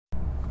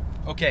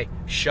Okay,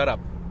 shut up.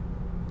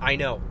 I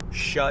know.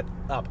 Shut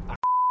up.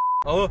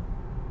 Oh.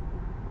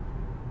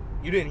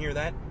 You didn't hear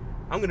that?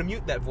 I'm going to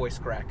mute that voice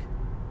crack.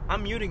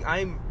 I'm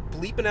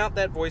bleeping out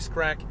that voice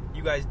crack.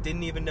 You guys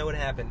didn't even know it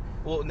happened.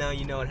 Well, now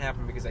you know it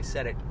happened because I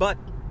said it. But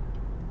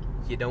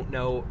you don't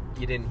know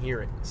you didn't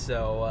hear it.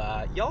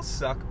 So, y'all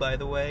suck, by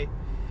the way.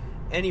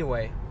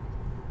 Anyway,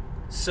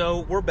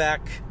 so we're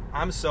back.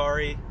 I'm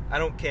sorry. I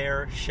don't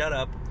care. Shut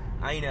up.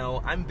 I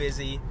know. I'm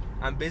busy.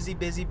 I'm busy.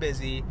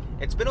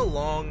 It's been a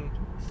long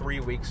 3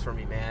 weeks for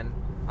me, man.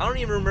 I don't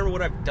even remember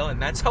what I've done.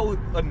 That's how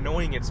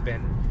annoying it's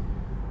been.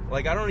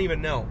 Like, I don't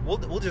even know.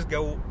 We'll just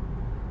go,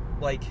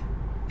 like,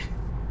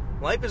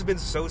 life has been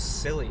so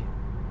silly.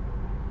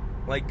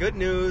 Like, good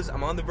news,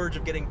 I'm on the verge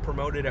of getting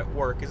promoted at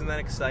work. Isn't that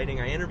exciting?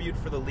 I interviewed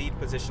for the lead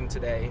position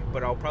today,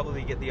 but I'll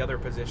probably get the other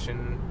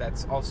position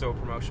that's also a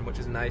promotion, which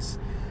is nice.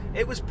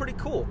 It was pretty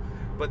cool.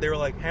 But they were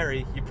like,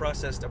 Harry, you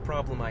processed a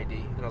problem ID.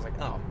 And I was like,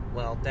 oh,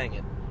 well, dang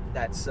it.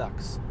 That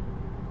sucks.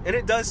 And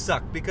it does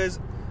suck, because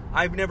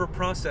I've never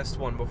processed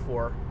one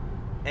before.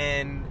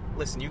 And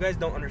listen, you guys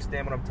don't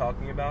understand what I'm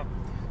talking about.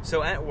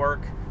 So at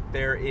work,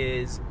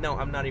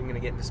 I'm not even going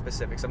to get into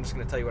specifics. I'm just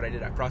going to tell you what I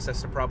did. I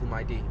processed a problem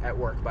ID at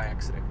work by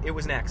accident. It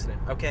was an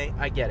accident, okay?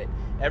 I get it.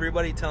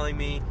 Everybody telling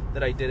me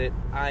that I did it,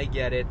 I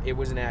get it. It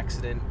was an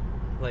accident.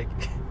 Like,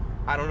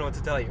 I don't know what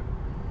to tell you.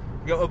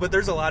 But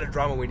there's a lot of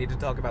drama we need to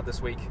talk about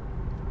this week.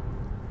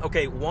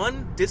 Okay,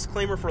 one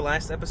disclaimer for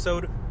last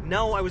episode.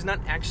 No, I was not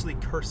actually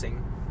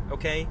cursing,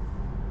 okay?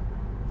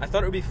 I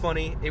thought it would be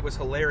funny. It was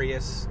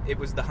hilarious. It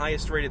was the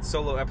highest rated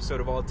solo episode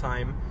of all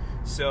time.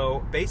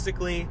 So,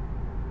 basically,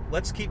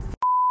 let's keep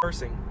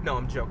cursing. No,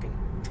 I'm joking.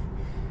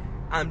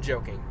 I'm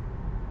joking.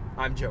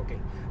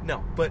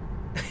 No, but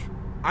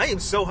I am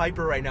so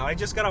hyper right now. I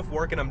just got off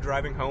work and I'm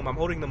driving home. I'm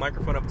holding the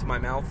microphone up to my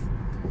mouth.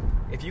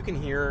 If you can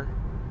hear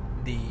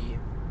the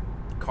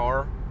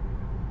car,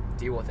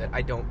 deal with it.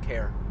 I don't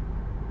care.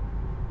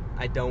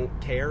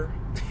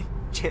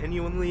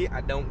 Genuinely, I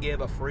don't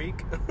give a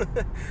freak.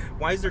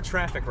 Why is there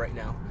traffic right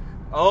now?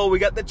 Oh, we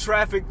got the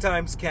traffic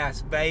times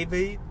cast,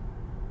 baby.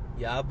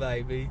 Yeah,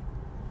 baby.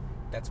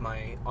 That's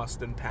my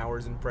Austin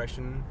Powers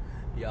impression.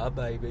 Yeah,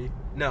 baby.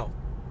 No.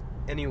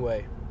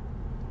 Anyway.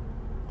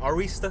 Are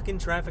we stuck in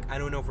traffic? I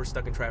don't know if we're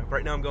stuck in traffic.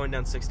 Right now I'm going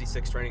down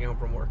 66 trying to get home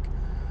from work.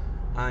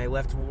 I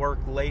left work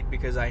late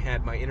because I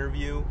had my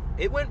interview.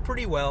 It went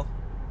pretty well.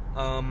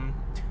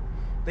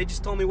 They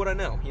just told me what I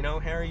know. You know,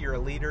 Harry, you're a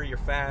leader, you're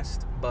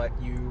fast, but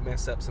you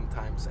mess up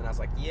sometimes. And I was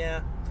like, yeah,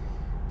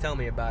 tell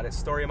me about it.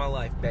 Story of my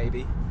life,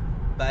 baby.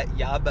 But,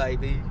 yeah,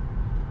 baby.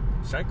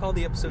 Should I call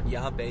the episode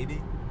Yeah,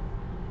 Baby?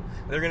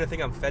 They're going to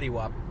think I'm Fetty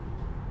Wap.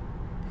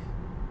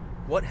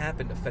 What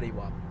happened to Fetty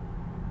Wap?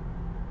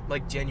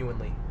 Like,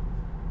 genuinely.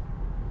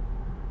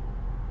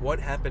 What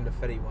happened to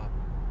Fetty Wap?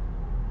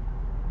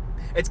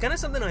 It's kind of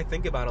something I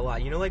think about a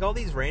lot. You know, like all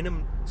these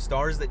random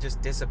stars that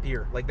just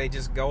disappear. Like, they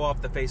just go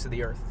off the face of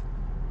the earth.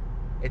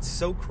 It's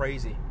so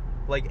crazy.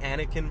 Like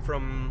Anakin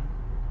from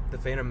The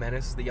Phantom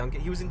Menace, the young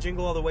kid. He was in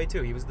Jingle All the Way,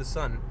 too. He was the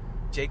son.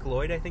 Jake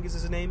Lloyd, I think is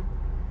his name.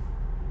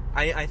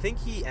 I think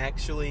he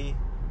actually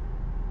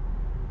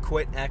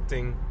quit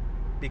acting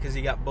because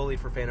he got bullied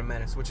for Phantom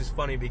Menace, which is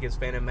funny because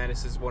Phantom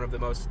Menace is one of the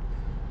most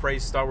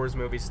praised Star Wars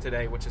movies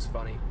today, which is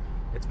funny.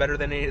 It's better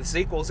than any of the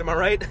sequels, am I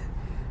right?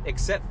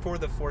 Except for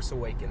The Force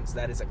Awakens.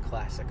 That is a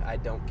classic. I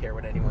don't care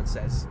what anyone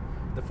says.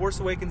 The Force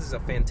Awakens is a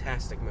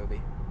fantastic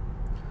movie.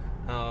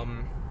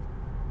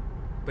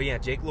 But yeah,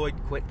 Jake Lloyd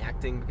quit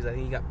acting because I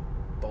think he got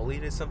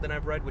bullied is something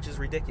I've read, which is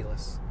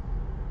ridiculous.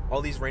 All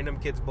these random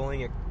kids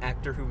bullying an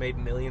actor who made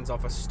millions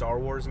off a Star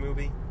Wars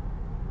movie.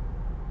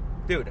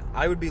 Dude,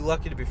 I would be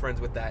lucky to be friends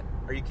with that.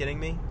 Are you kidding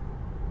me?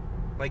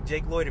 Like,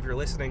 Jake Lloyd, if you're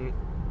listening,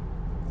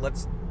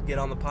 let's get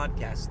on the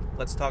podcast.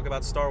 Let's talk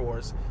about Star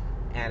Wars.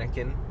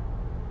 Anakin.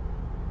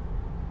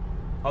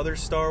 Other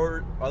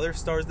stars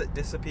that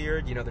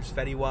disappeared, you know, there's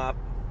Fetty Wap,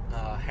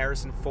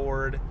 Harrison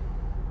Ford.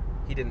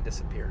 He didn't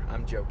disappear.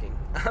 I'm joking.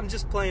 I'm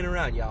just playing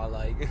around, y'all.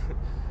 Like,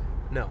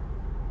 no.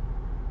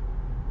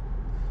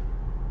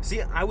 See,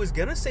 I was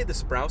gonna say the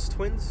Sprouse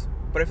twins,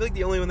 but I feel like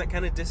the only one that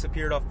kind of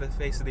disappeared off the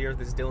face of the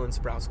earth is Dylan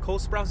Sprouse. Cole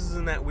Sprouse is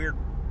in that weird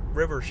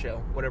River show,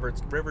 whatever,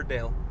 it's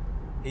Riverdale.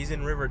 He's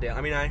in Riverdale.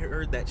 I mean, I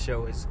heard that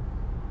show is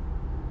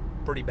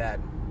pretty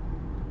bad.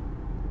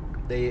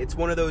 It's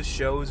one of those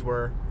shows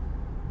where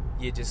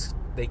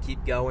they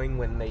keep going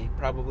when they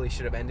probably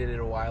should have ended it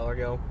a while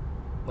ago.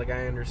 Like,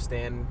 I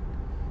understand.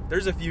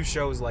 There's a few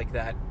shows like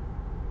that.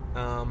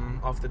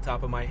 Off the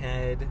top of my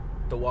head,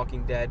 The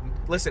Walking Dead.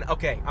 Listen,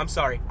 okay, I'm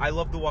sorry. I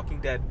love The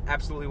Walking Dead.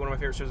 Absolutely one of my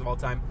favorite shows of all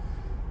time.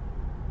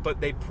 But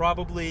they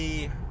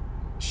probably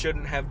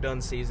shouldn't have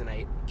done Season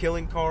 8.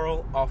 Killing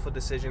Carl, awful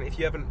decision. If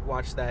you haven't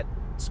watched that,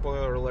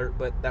 spoiler alert,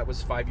 but that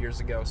was 5 years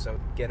ago, so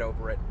get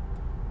over it.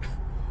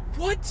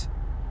 What?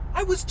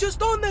 I was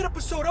just on that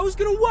episode. I was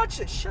gonna watch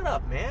it. Shut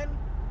up, man.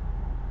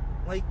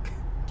 Like,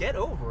 get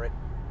over it.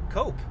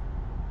 Cope.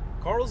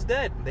 Carl's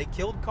dead. They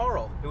killed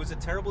Carl. It was a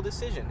terrible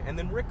decision. And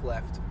then Rick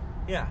left.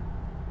 Yeah.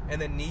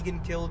 And then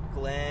Negan killed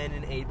Glenn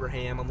and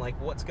Abraham. I'm like,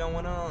 what's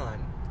going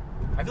on?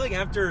 I feel like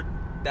after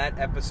that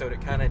episode,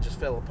 it kind of just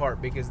fell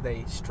apart because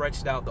they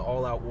stretched out the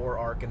all-out war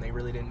arc, and they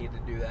really didn't need to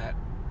do that.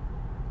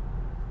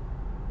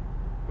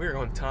 We are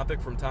going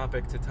topic from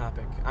topic to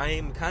topic. I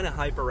am kind of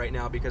hyper right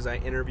now because I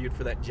interviewed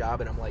for that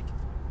job, and I'm like,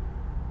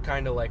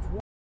 kind of like,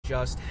 what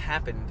just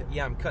happened?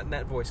 Yeah, I'm cutting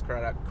that voice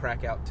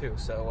crack out too,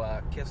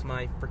 so kiss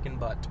my freaking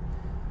butt.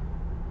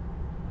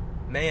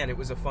 Man, it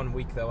was a fun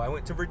week, though. I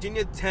went to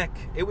Virginia Tech.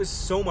 It was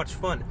so much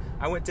fun.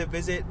 I went to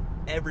visit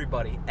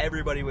everybody.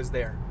 Everybody was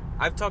there.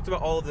 I've talked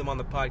about all of them on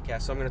the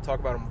podcast, so I'm going to talk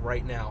about them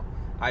right now.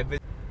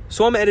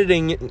 So I'm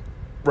editing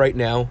right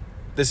now.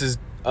 This is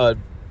a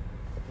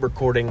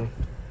recording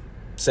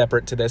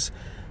separate to this.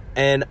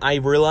 And I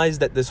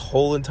realized that this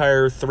whole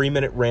entire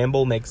 3-minute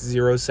ramble makes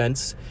zero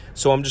sense.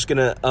 So I'm just going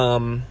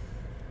to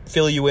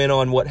fill you in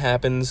on what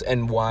happens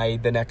and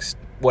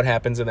what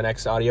happens in the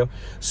next audio.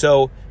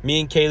 So me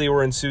and Kaylee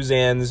were in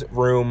Suzanne's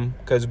room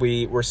because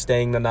we were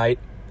staying the night.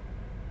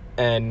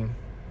 And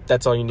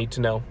that's all you need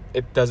to know.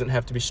 It doesn't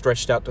have to be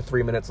stretched out to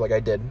 3 minutes like I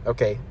did.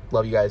 Okay,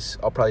 love you guys.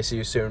 I'll probably see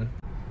you soon.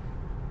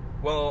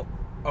 Well,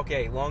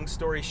 okay, long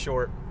story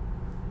short,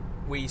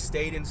 we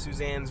stayed in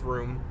Suzanne's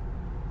room,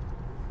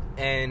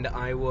 and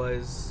I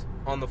was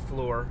on the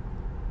floor,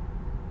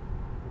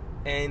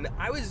 and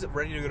I was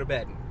ready to go to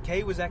bed.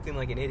 Kay was acting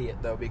like an idiot,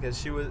 though, because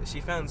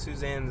she found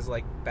Suzanne's,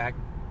 like, back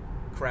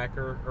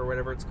cracker, or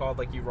whatever it's called,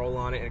 like, you roll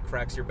on it and it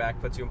cracks your back,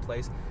 puts you in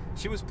place.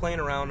 She was playing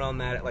around on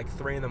that at like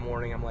 3 in the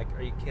morning. I'm like,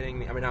 are you kidding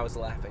me? I mean, I was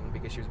laughing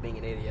because she was being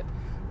an idiot,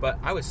 but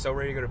I was so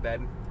ready to go to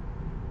bed.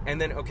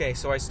 And then, okay,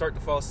 so I start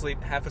to fall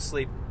asleep, half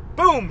asleep,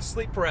 boom,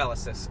 sleep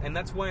paralysis. And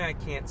that's why I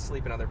can't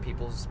sleep in other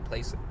people's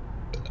places.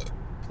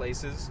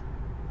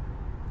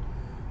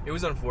 It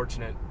was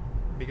unfortunate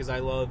because I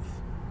love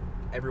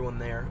everyone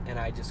there, and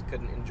I just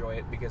couldn't enjoy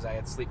it because I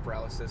had sleep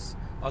paralysis.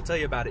 I'll tell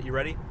you about it. You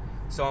ready?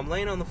 So I'm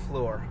laying on the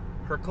floor.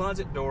 Her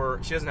closet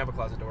door, she doesn't have a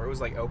closet door. It was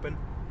like open.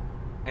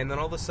 And then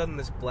all of a sudden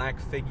this black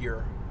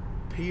figure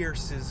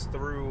pierces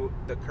through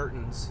the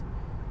curtains,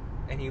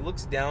 and he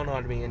looks down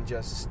on me and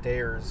just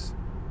stares.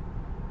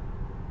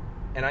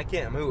 And I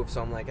can't move,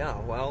 so I'm like,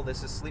 oh, well,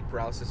 this is sleep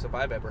paralysis if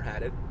I've ever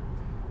had it.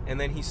 And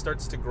then he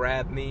starts to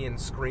grab me and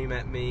scream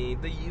at me,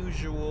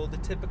 the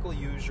typical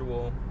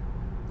usual.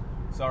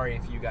 Sorry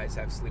if you guys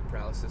have sleep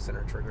paralysis and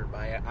are triggered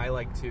by it. I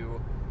like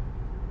to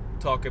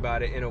talk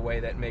about it in a way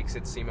that makes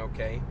it seem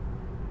okay,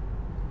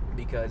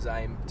 because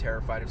I'm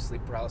terrified of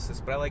sleep paralysis,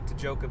 but I like to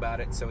joke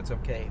about it, so it's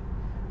okay.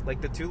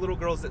 Like the 2 little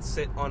girls that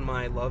sit on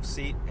my love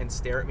seat and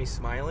stare at me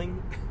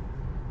smiling,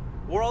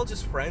 we're all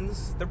just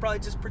friends. They're probably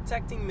just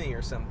protecting me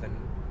or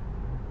something.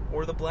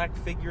 Or the black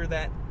figure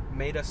that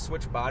made us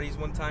switch bodies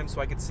one time so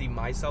I could see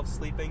myself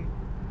sleeping.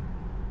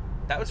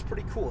 That was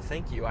pretty cool,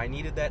 thank you. I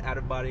needed that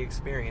out-of-body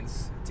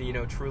experience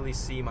to, truly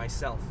see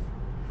myself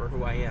for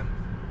who I am.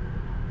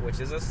 Which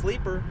is a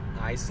sleeper.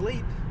 I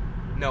sleep.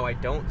 No, I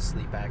don't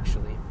sleep,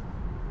 actually.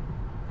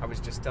 I was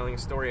just telling a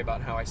story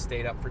about how I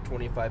stayed up for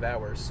 25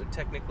 hours, so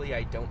technically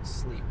I don't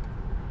sleep.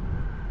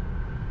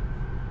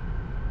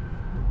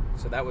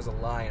 So that was a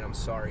lie, and I'm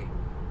sorry.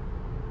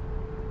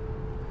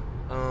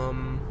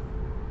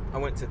 I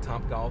went to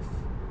Top Golf.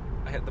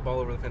 I hit the ball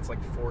over the fence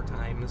like 4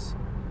 times.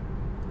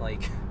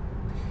 Like,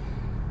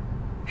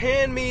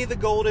 hand me the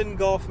golden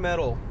golf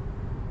medal.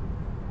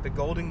 The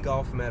golden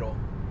golf medal.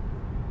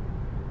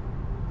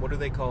 What do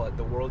they call it?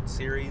 The World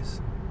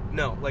Series?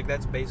 No, like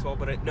that's baseball,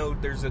 but no,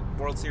 there's a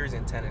World Series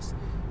in tennis.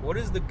 What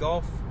is the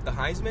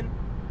Heisman?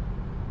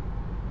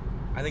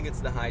 I think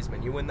it's the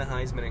Heisman. You win the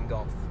Heisman in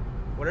golf.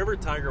 Whatever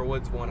Tiger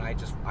Woods won,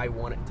 I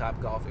won at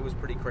Top Golf. It was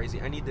pretty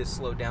crazy. I need to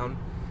slow down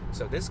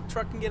so this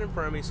truck can get in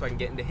front of me so I can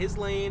get into his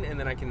lane, and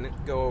then I can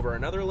go over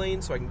another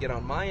lane so I can get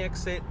on my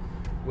exit,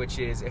 which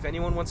is, if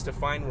anyone wants to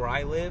find where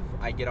I live,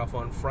 I get off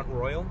on Front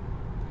Royal.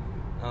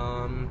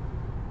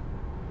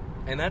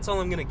 And that's all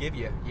I'm going to give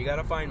you. You got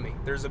to find me.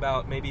 There's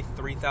about maybe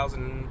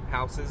 3,000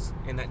 houses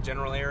in that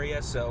general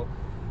area, so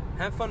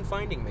have fun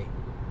finding me.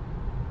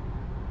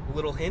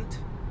 Little hint,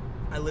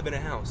 I live in a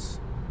house.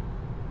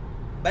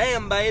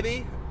 Bam,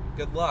 baby!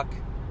 Good luck.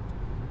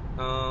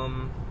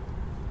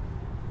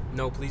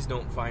 No, please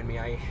don't find me.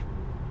 I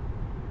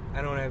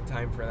don't have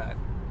time for that.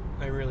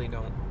 I really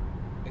don't.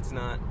 It's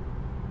not.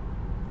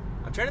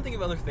 I'm trying to think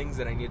of other things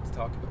that I need to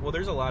talk about. Well,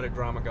 there's a lot of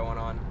drama going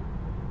on.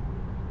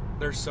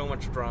 There's so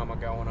much drama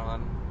going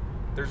on.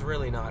 There's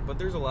really not, but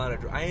there's a lot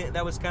of drama.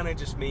 That was kind of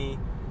just me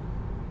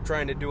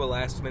trying to do a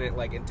last-minute,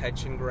 like,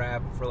 attention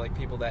grab for, like,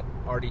 people that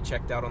already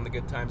checked out on the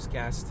Good Times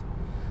cast.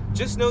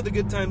 Just know the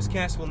Good Times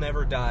cast will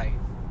never die.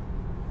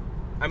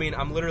 I mean,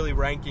 I'm literally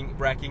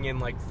racking in,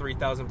 like,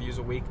 3,000 views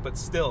a week, but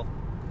still,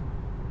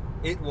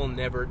 it will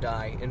never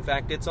die. In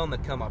fact, it's on the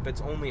come-up.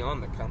 It's only on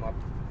the come-up.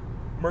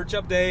 Merch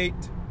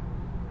update!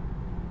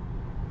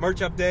 Merch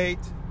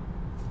update!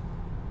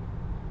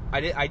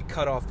 I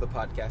cut off the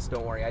podcast,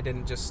 don't worry. I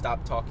didn't just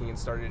stop talking and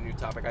started a new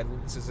topic.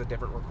 This is a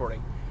different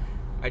recording.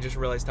 I just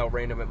realized how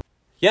random it was.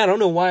 Yeah, I don't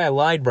know why I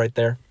lied right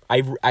there.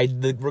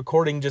 The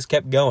recording just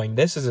kept going.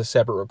 This is a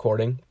separate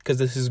recording, because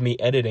this is me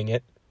editing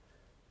it.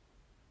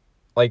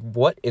 Like,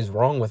 what is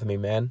wrong with me,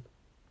 man?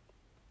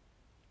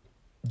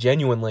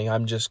 genuinely,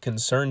 I'm just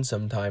concerned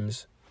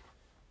sometimes.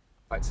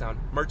 Right, sound.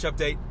 Merch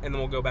update, and then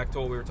we'll go back to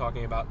what we were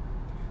talking about.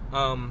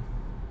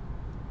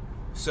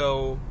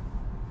 So,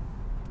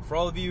 for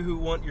all of you who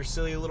want your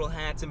silly little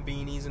hats and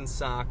beanies and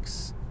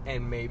socks,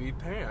 and maybe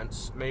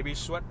pants, maybe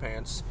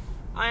sweatpants,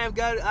 I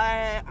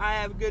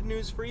have good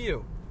news for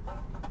you.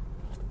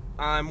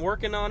 I'm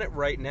working on it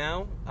right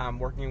now. I'm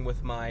working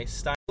with my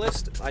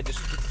stylist. I just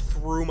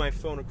threw my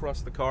phone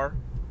across the car.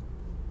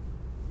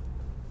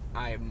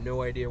 I have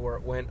no idea where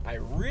it went. I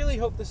really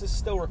hope this is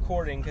still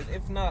recording, because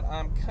if not,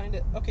 I'm kind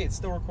of... Okay, it's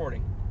still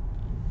recording.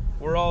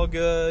 We're all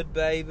good,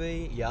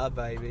 baby. Yeah,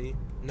 baby.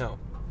 No,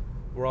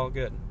 we're all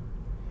good.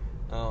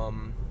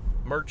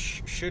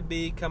 Merch should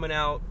be coming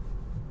out.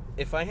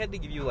 If I had to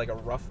give you like a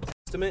rough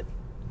estimate,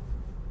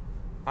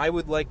 I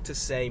would like to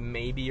say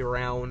maybe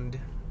around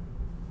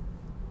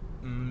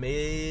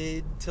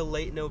mid to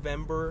late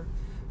November,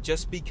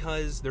 just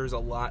because there's a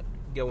lot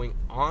going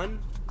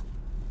on,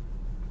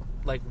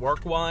 like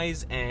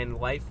work-wise and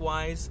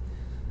life-wise.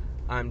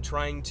 I'm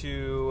trying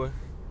to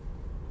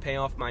pay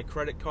off my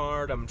credit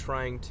card. I'm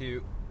trying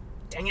to...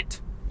 Dang it!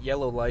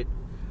 Yellow light.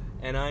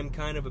 And I'm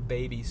kind of a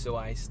baby, so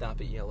I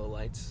stop at yellow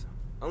lights.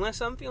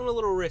 Unless I'm feeling a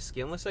little risky,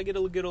 unless I get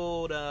a good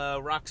old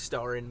rock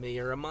star in me,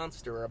 or a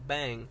monster, or a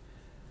bang,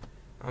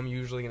 I'm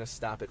usually going to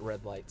stop at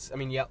red lights. I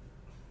mean,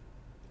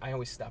 I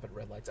always stop at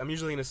red lights. I'm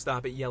usually going to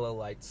stop at yellow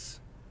lights.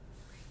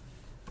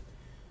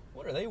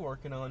 What are they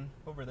working on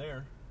over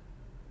there?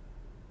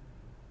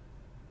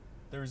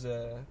 There's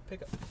a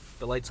pickup.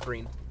 The light's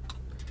green.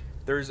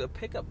 There's a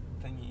pickup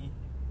thingy,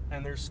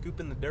 and they're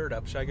scooping the dirt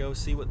up. Should I go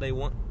see what they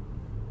want?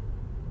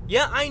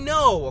 Yeah, I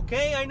know,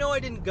 okay? I know I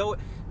didn't go...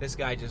 This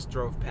guy just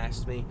drove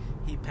past me.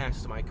 He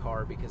passed my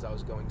car because I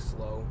was going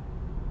slow.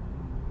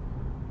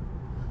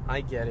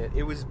 I get it.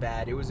 It was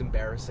bad. It was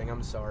embarrassing.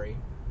 I'm sorry.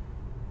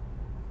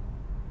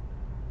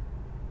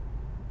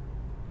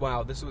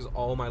 Wow, this was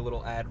all my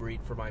little ad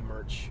read for my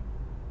merch.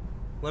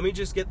 Let me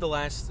just get the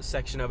last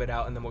section of it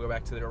out, and then we'll go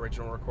back to the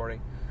original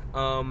recording.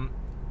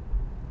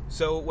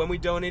 So, when we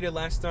donated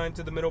last time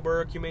to the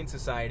Middleborough Humane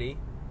Society,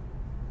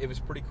 it was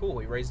pretty cool.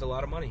 We raised a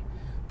lot of money.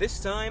 This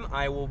time,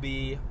 I will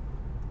be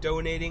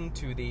donating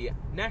to the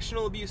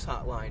National Abuse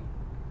Hotline.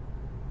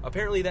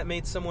 Apparently, that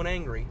made someone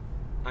angry.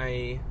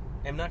 I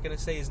am not going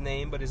to say his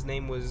name, but his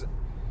name was...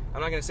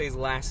 I'm not going to say his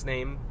last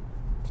name.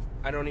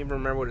 I don't even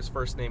remember what his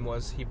first name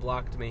was. He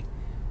blocked me.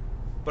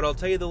 But I'll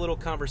tell you the little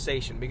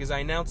conversation, because I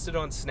announced it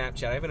on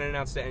Snapchat. I haven't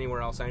announced it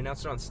anywhere else. I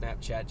announced it on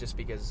Snapchat just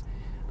because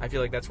I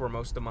feel like that's where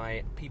most of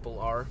my people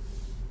are.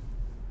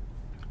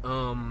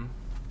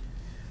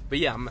 But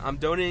yeah, I'm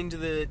donating to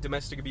the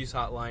Domestic Abuse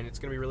Hotline. It's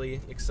going to be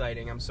really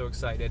exciting. I'm so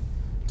excited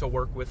to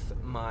work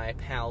with my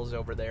pals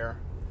over there.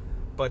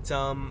 But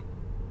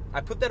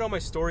I put that on my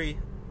story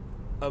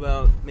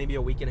about maybe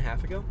a week and a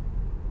half ago.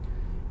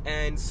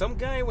 And some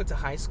guy I went to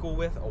high school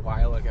with a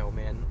while ago,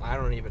 man. I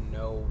don't even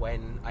know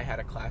when I had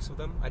a class with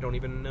him. I don't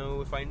even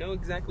know if I know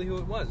exactly who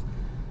it was.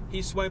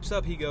 He swipes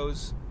up, he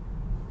goes,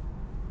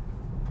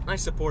 I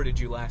supported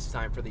you last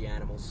time for the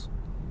animals.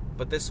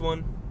 But this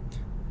one,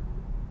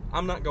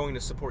 I'm not going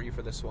to support you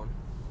for this one.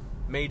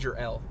 Major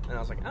L. And I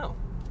was like, oh.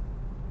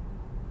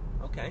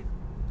 Okay.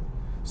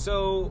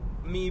 So,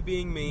 me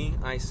being me,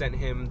 I sent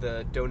him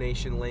the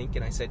donation link,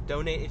 and I said,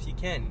 donate if you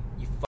can,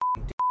 you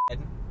fucking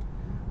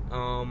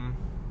dickhead.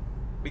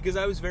 Because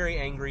I was very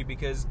angry,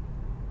 because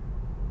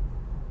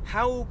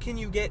how can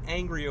you get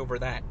angry over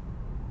that?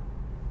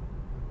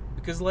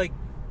 Because, like,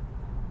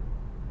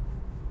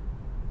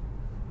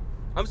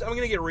 I'm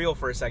going to get real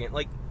for a second.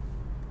 Like,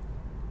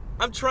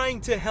 I'm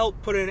trying to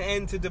help put an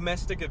end to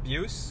domestic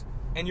abuse,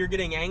 and you're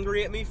getting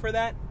angry at me for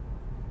that?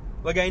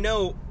 Like, I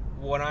know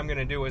what I'm going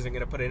to do isn't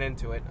going to put an end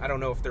to it. I don't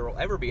know if there will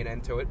ever be an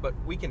end to it, but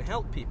we can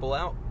help people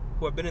out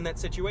who have been in that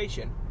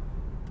situation.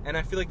 And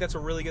I feel like that's a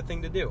really good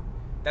thing to do.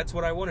 That's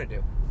what I want to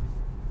do.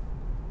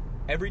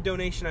 Every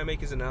donation I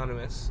make is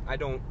anonymous. I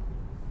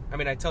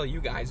tell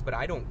you guys, but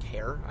I don't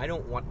care. I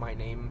don't want my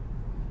name.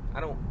 I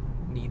don't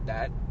need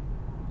that.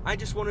 I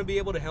just want to be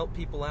able to help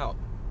people out.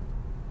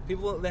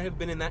 People that have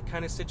been in that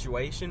kind of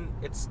situation,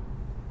 it's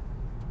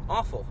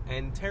awful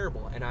and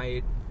terrible. And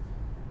I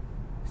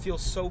feel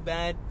so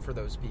bad for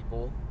those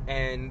people.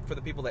 And for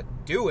the people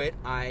that do it,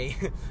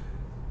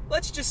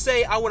 let's just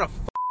say I want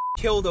to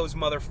kill those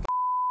motherfuckers.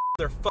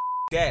 They're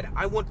dead.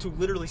 I want to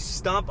literally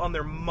stomp on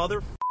their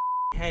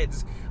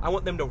heads. I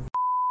want them to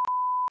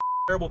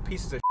terrible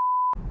pieces of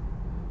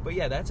But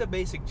yeah, that's a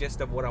basic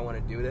gist of what I want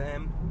to do to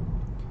them.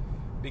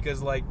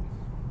 Because, like,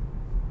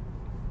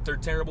 they're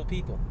terrible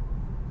people.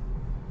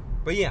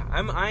 But yeah,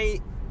 I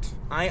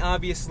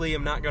obviously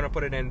am not going to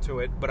put an end to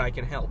it, but I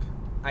can help.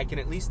 I can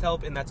at least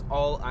help, and that's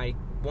all I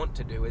want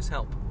to do is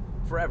help.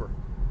 Forever.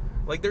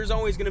 Like, there's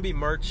always going to be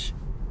merch.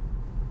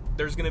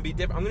 There's going to be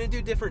I'm going to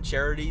do different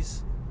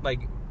charities.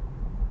 Like,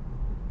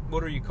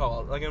 what do you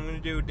call it? Like, I'm going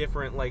to do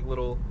different, like,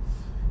 little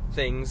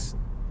things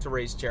to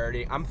raise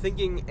charity. I'm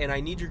thinking, and I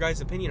need your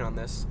guys' opinion on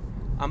this,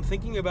 I'm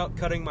thinking about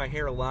cutting my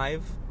hair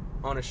live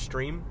on a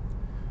stream.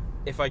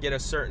 If I get a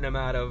certain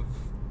amount of,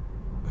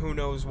 who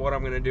knows what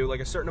I'm going to do, like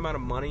a certain amount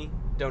of money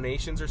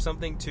donations or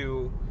something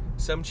to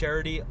some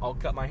charity, I'll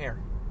cut my hair.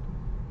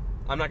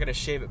 I'm not going to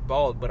shave it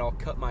bald, but I'll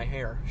cut my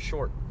hair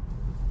short.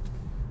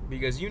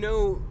 Because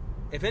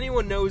if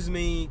anyone knows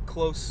me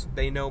close,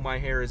 they know my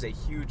hair is a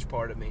huge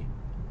part of me.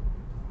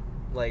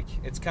 Like,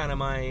 it's kind of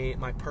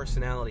my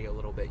personality a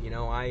little bit,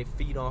 I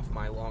feed off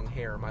my long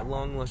hair, my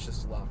long,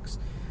 luscious locks.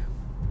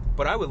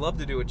 But I would love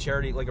to do a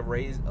charity, like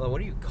what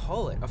do you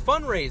call it? A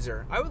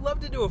fundraiser. I would love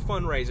to do a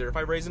fundraiser. If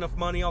I raise enough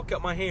money, I'll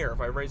cut my hair. If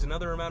I raise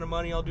another amount of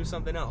money, I'll do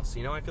something else.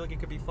 I feel like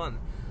it could be fun.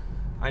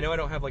 I know I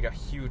don't have, like, a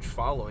huge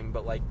following,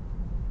 but, like,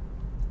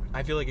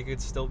 I feel like it could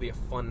still be a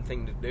fun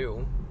thing to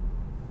do.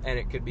 And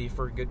it could be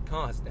for a good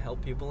cause, to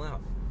help people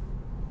out.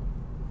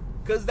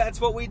 Because that's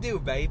what we do,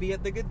 baby,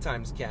 at the Good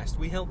Times Cast.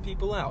 We help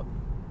people out.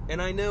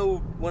 And I know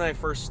when I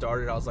first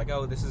started, I was like,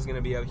 oh, this is going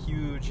to be a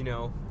huge,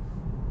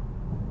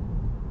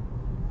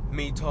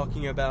 me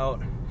talking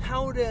about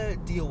how to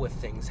deal with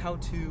things, how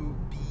to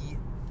be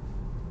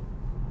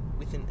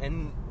within,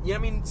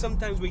 and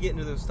sometimes we get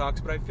into those talks,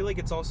 but I feel like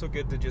it's also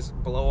good to just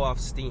blow off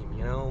steam,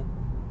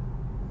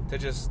 to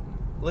just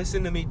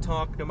listen to me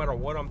talk no matter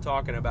what I'm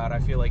talking about. I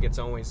feel like it's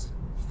always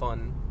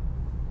fun.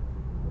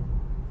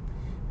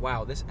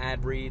 Wow, this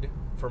ad read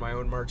for my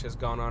own merch has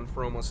gone on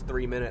for almost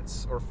 3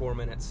 minutes or 4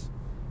 minutes.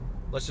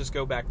 Let's just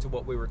go back to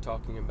what we were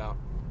talking about.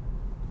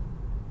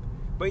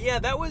 But yeah,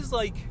 that was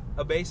like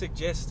a basic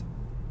gist.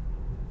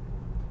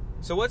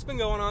 So what's been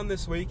going on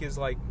this week is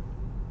like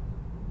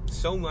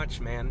so much,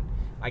 man.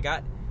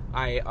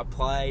 I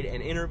applied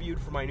and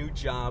interviewed for my new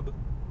job.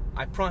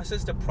 I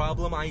processed a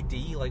problem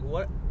ID. Like,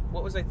 what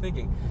was I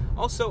thinking?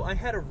 Also, I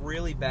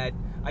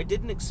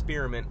did an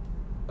experiment,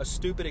 a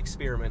stupid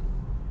experiment,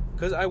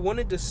 because I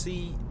wanted to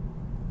see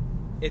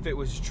if it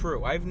was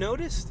true. I've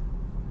noticed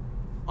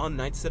on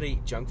nights that I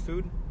eat junk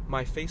food,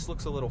 my face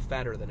looks a little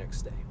fatter the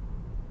next day.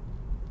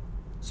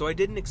 So I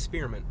did an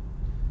experiment.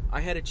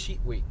 I had a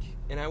cheat week,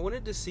 and I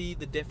wanted to see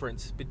the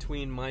difference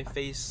between my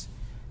face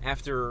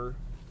after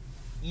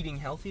eating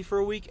healthy for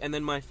a week and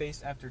then my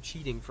face after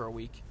cheating for a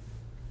week.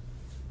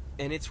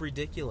 And it's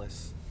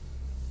ridiculous.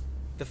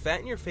 The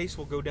fat in your face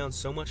will go down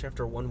so much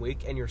after 1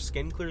 week, and your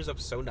skin clears up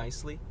so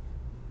nicely.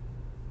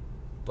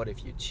 But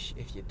if you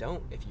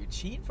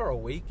cheat for a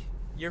week,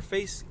 your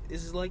face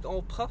is like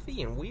all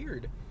puffy and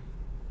weird.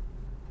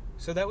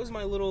 So that was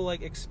my little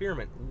like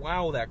experiment.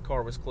 Wow, that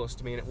car was close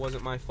to me, and it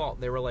wasn't my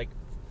fault. They were like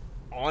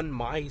on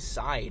my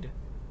side.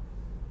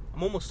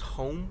 I'm almost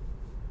home.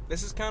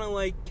 This is kind of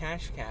like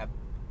Cash Cab.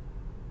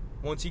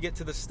 Once you get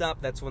to the stop,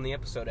 that's when the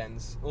episode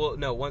ends. Well,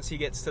 no, once he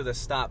gets to the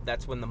stop,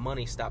 that's when the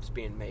money stops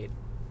being made.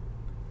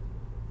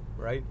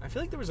 Right? I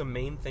feel like there was a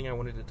main thing I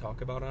wanted to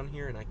talk about on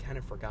here, and I kind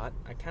of forgot.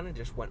 I kind of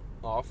just went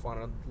off on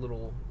a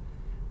little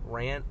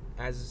rant,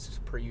 as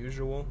per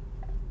usual.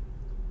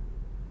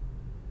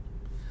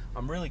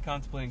 I'm really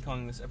contemplating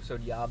calling this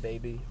episode "Yeah,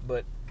 Baby,"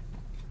 but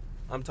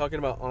I'm talking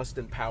about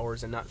Austin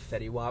Powers and not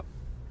Fetty Wap.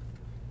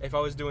 If I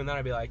was doing that,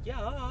 I'd be like,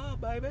 "Yeah,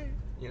 baby,"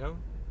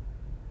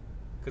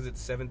 because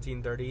it's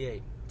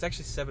 17:38. It's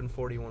actually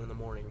 7:41 in the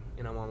morning,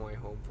 and I'm on my way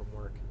home from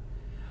work.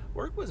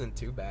 Work wasn't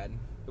too bad.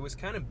 It was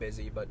kind of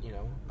busy, but,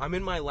 I'm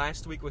in my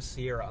last week with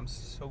Sierra. I'm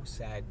so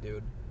sad,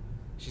 dude.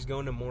 She's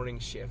going to morning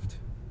shift.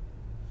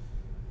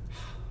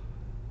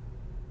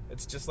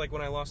 It's just like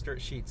when I lost her at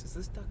Sheetz. Is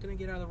this duck going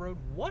to get out of the road?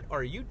 What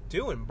are you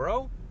doing,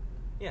 bro?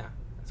 Yeah,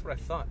 that's what I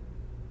thought.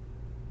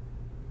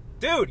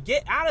 Dude,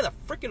 get out of the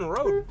freaking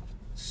road.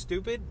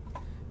 Stupid.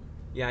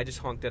 Yeah, I just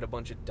honked at a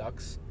bunch of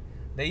ducks.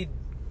 They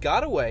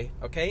got away,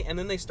 okay? And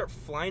then they start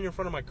flying in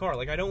front of my car.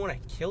 Like, I don't want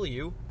to kill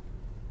you.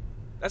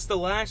 That's the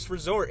last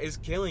resort, is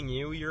killing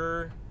you.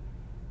 You're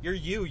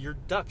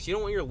ducks. You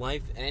don't want your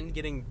life end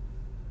getting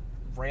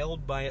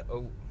railed by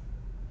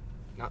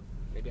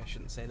maybe I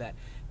shouldn't say that.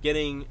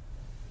 Getting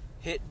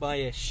hit by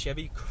a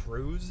Chevy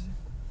Cruze.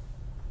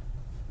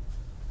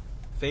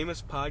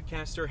 Famous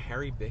podcaster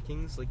Harry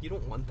Bickings. Like, you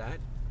don't want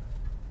that.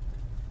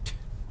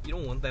 You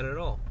don't want that at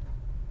all.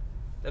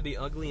 That'd be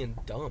ugly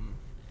and dumb.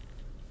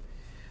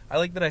 I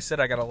like that I said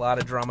I got a lot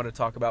of drama to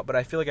talk about, but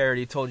I feel like I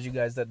already told you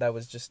guys that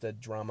was just a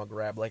drama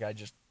grab. Like, I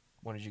just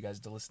wanted you guys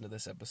to listen to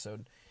this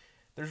episode.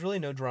 There's really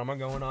no drama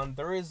going on.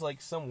 There is,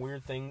 like, some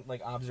weird thing,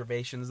 like,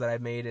 observations that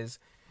I've made is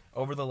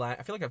I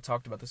feel like I've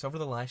talked about this over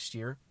the last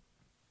year.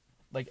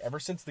 Like, ever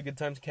since the Good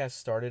Times Cast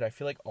started, I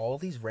feel like all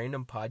these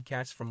random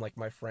podcasts from, like,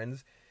 my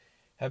friends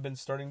have been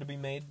starting to be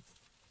made.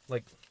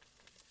 Like,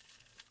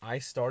 I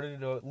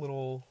started a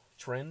little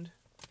trend.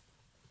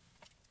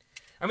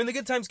 I mean, the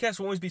Good Times Cast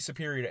will always be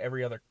superior to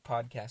every other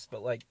podcast,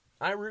 but, like,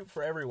 I root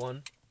for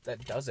everyone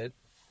that does it.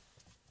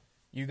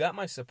 You got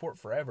my support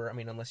forever. I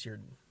mean, unless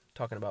you're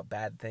talking about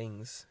bad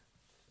things,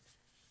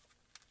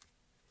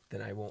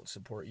 then I won't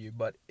support you.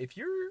 But if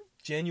you're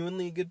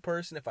genuinely a good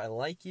person, if I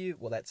like you,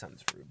 well, that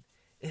sounds rude.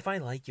 If I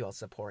like you, I'll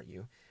support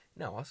you.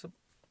 No, there's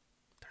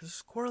a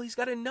squirrel. He's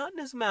got a nut in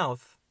his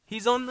mouth.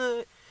 He's on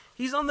the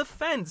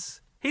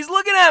fence. He's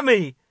looking at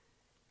me.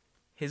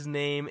 His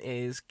name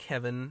is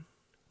Kevin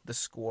the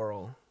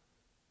Squirrel.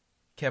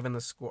 Kevin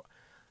the Squirrel.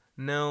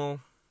 No,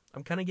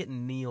 I'm kind of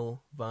getting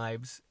Neil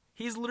vibes.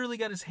 He's literally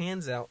got his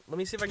hands out. Let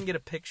me see if I can get a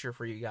picture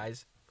for you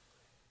guys.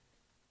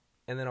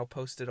 And then I'll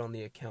post it on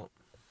the account.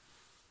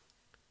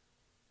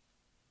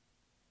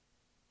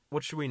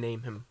 What should we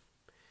name him?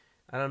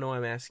 I don't know,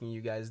 I'm asking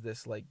you guys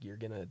this like you're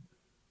gonna...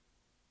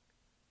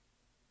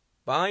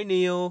 Bye,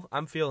 Neil.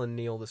 I'm feeling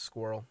Neil the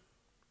squirrel.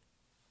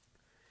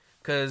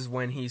 Because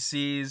when he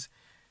sees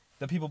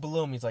the people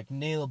below him, he's like,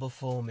 Kneel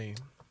before me.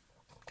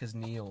 Because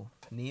Neil.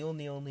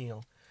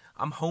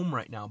 I'm home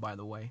right now, by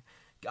the way.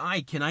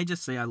 Can I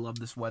just say I love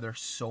this weather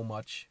so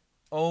much?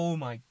 Oh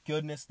my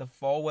goodness, the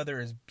fall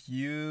weather is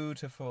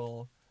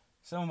beautiful.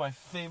 Some of my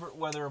favorite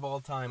weather of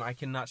all time. I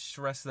cannot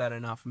stress that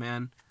enough,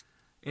 man.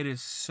 It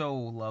is so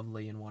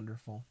lovely and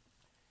wonderful.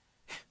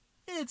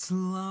 It's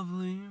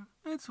lovely.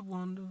 It's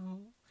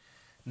wonderful.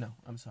 No,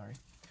 I'm sorry.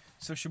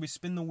 So should we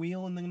spin the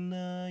wheel and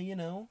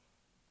then,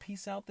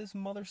 peace out this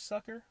mother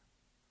sucker?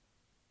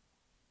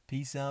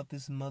 Peace out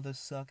this mother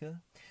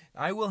sucker.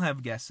 I will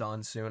have guests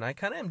on soon. I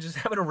kind of am just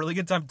having a really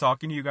good time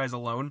talking to you guys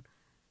alone.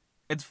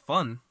 It's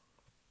fun.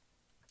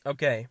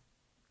 Okay,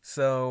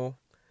 so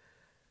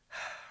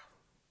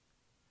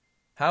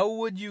how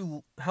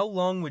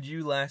long would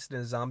you last in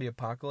a zombie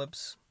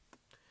apocalypse?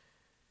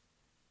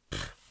 I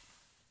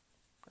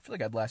feel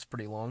like I'd last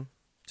pretty long.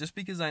 Just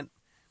because I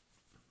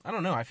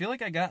don't know, I feel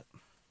like I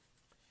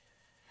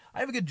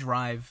have a good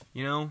drive,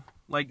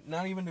 Like,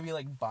 not even to be,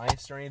 like,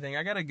 biased or anything.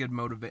 I got good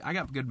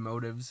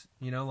motives,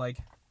 Like,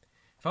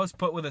 if I was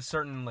put with a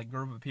certain, like,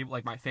 group of people,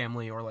 like my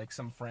family or, like,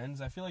 some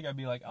friends, I feel like I'd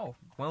be like, oh,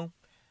 well,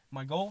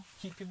 my goal,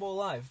 keep people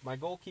alive. My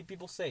goal, keep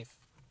people safe.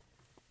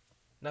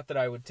 Not that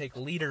I would take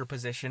leader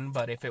position,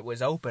 but if it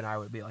was open, I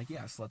would be like,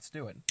 yes, let's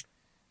do it.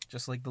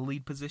 Just like the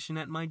lead position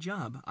at my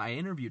job. I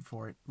interviewed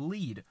for it.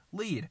 Lead.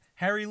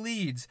 Harry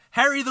leads.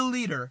 Harry the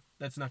leader.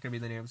 That's not going to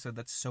be the name of the episode.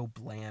 That's so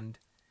bland.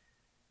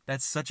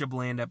 That's such a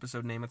bland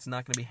episode name. It's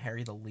not going to be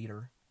Harry the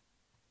leader.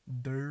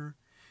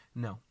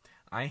 No.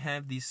 I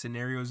have these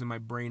scenarios in my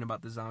brain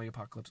about the zombie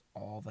apocalypse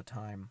all the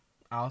time.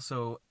 I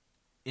also,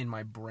 in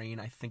my brain,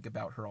 I think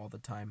about her all the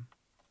time.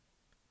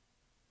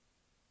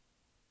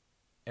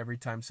 Every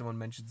time someone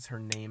mentions her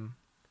name,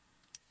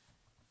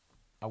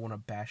 I want to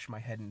bash my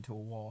head into a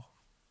wall.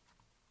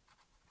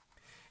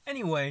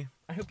 Anyway,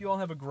 I hope you all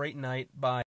have a great night. Bye.